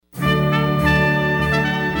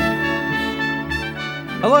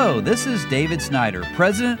Hello, this is David Snyder,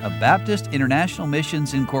 President of Baptist International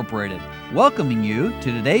Missions Incorporated, welcoming you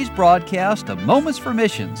to today's broadcast of Moments for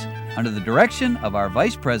Missions under the direction of our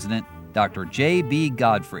Vice President, Dr. J.B.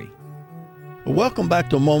 Godfrey. Welcome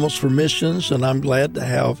back to Moments for Missions, and I'm glad to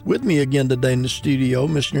have with me again today in the studio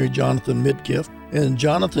Missionary Jonathan Midkiff. And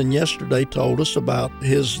Jonathan yesterday told us about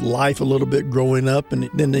his life a little bit growing up, and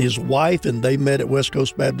then his wife, and they met at West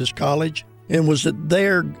Coast Baptist College. And was it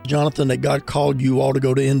there, Jonathan, that God called you all to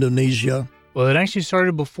go to Indonesia? Well, it actually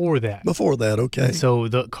started before that. Before that, okay. And so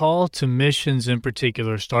the call to missions in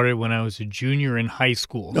particular started when I was a junior in high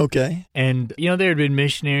school. Okay. And, there had been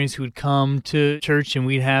missionaries who would come to church and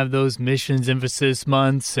we'd have those missions emphasis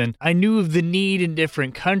months. And I knew of the need in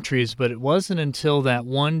different countries, but it wasn't until that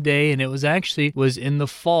one day, and it was in the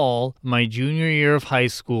fall, my junior year of high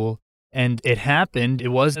school. And it happened. It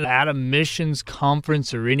wasn't at a missions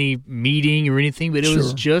conference or any meeting or anything, but it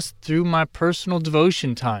was just through my personal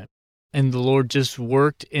devotion time. And the Lord just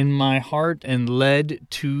worked in my heart and led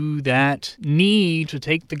to that need to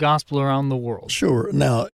take the gospel around the world. Sure.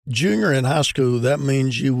 Now, junior in high school, that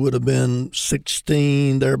means you would have been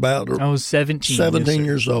 16, thereabout. Or I was 17. 17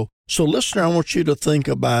 years old. So, listener, I want you to think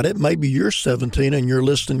about it. Maybe you're 17 and you're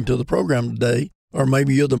listening to the program today, or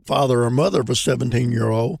maybe you're the father or mother of a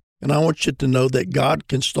 17-year-old. And I want you to know that God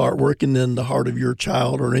can start working in the heart of your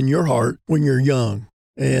child or in your heart when you're young.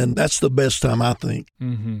 And that's the best time, I think.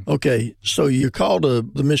 Mm-hmm. Okay, so you called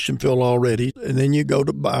the mission field already, and then you go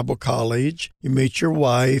to Bible college, you meet your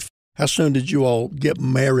wife. How soon did you all get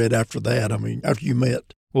married after that? After you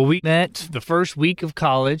met? Well, we met the first week of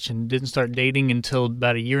college and didn't start dating until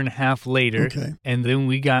about a year and a half later. Okay. And then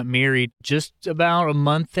we got married just about a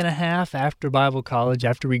month and a half after Bible college,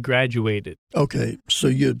 after we graduated. Okay, so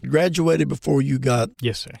you graduated before you got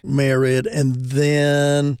married, and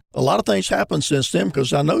then a lot of things happened since then,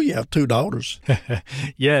 because I know you have two daughters.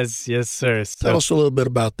 Yes, sir. Tell us a little bit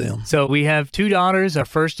about them. So we have two daughters. Our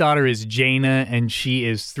first daughter is Jaina, and she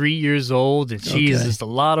is 3 years old, and she is just a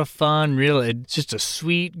lot of fun, just a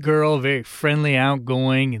sweet girl, very friendly,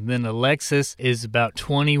 outgoing. And then Alexis is about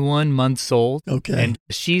 21 months old. Okay. And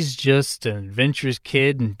she's just an adventurous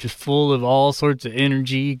kid and just full of all sorts of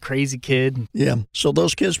energy, crazy kid. Yeah. So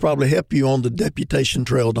those kids probably help you on the deputation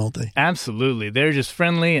trail, don't they? Absolutely. They're just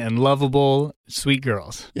friendly and lovable, sweet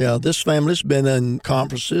girls. Yeah. This family's been in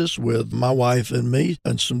conferences with my wife and me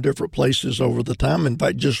in some different places over the time. In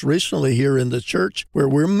fact, just recently here in the church where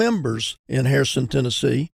we're members in Harrison,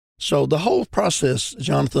 Tennessee. So the whole process,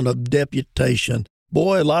 Jonathan, of deputation,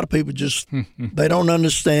 boy, a lot of people just, they don't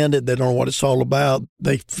understand it. They don't know what it's all about.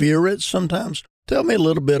 They fear it sometimes. Tell me a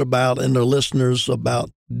little bit about, and the listeners, about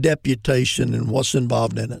deputation and what's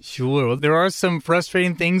involved in it. Sure. Well, there are some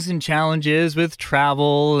frustrating things and challenges with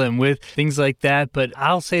travel and with things like that, but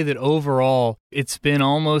I'll say that overall, it's been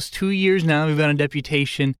almost 2 years now we've been on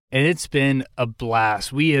deputation, and it's been a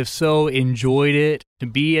blast. We have so enjoyed it, to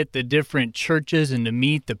be at the different churches and to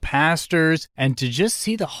meet the pastors and to just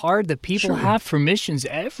see the heart that people have for missions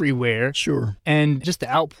everywhere. Sure. And just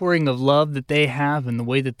the outpouring of love that they have and the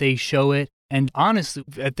way that they show it. And honestly,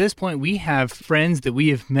 at this point, we have friends that we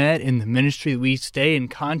have met in the ministry that we stay in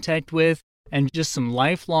contact with, and just some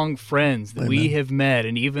lifelong friends that we have met,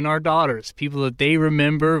 and even our daughters, people that they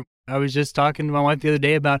remember. I was just talking to my wife the other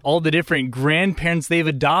day about all the different grandparents they've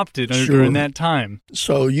adopted during that time.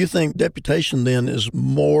 So you think deputation then is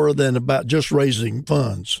more than about just raising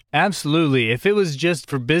funds? Absolutely. If it was just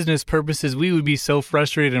for business purposes, we would be so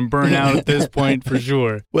frustrated and burnt out at this point for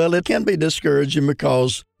sure. Well, it can be discouraging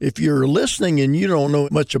because if you're listening and you don't know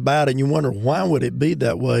much about it and you wonder why would it be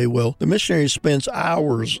that way, well, the missionary spends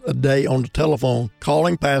hours a day on the telephone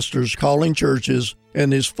calling pastors, calling churches,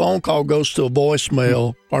 and his phone call goes to a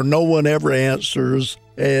voicemail or no one ever answers,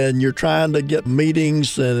 and you're trying to get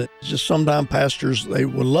meetings, and it's just sometimes pastors, they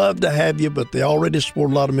would love to have you, but they already support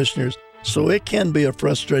a lot of missionaries. So it can be a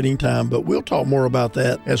frustrating time, but we'll talk more about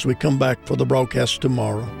that as we come back for the broadcast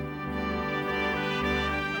tomorrow.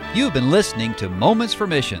 You've been listening to Moments for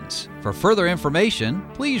Missions. For further information,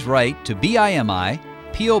 please write to BIMI,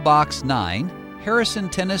 P.O. Box 9, Harrison,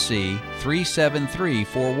 Tennessee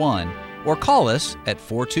 37341, or call us at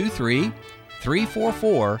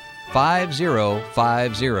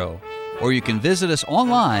 423-344-5050. Or you can visit us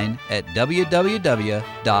online at www.bimi.org.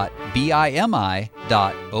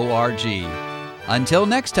 Until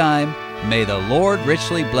next time, may the Lord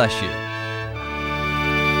richly bless you.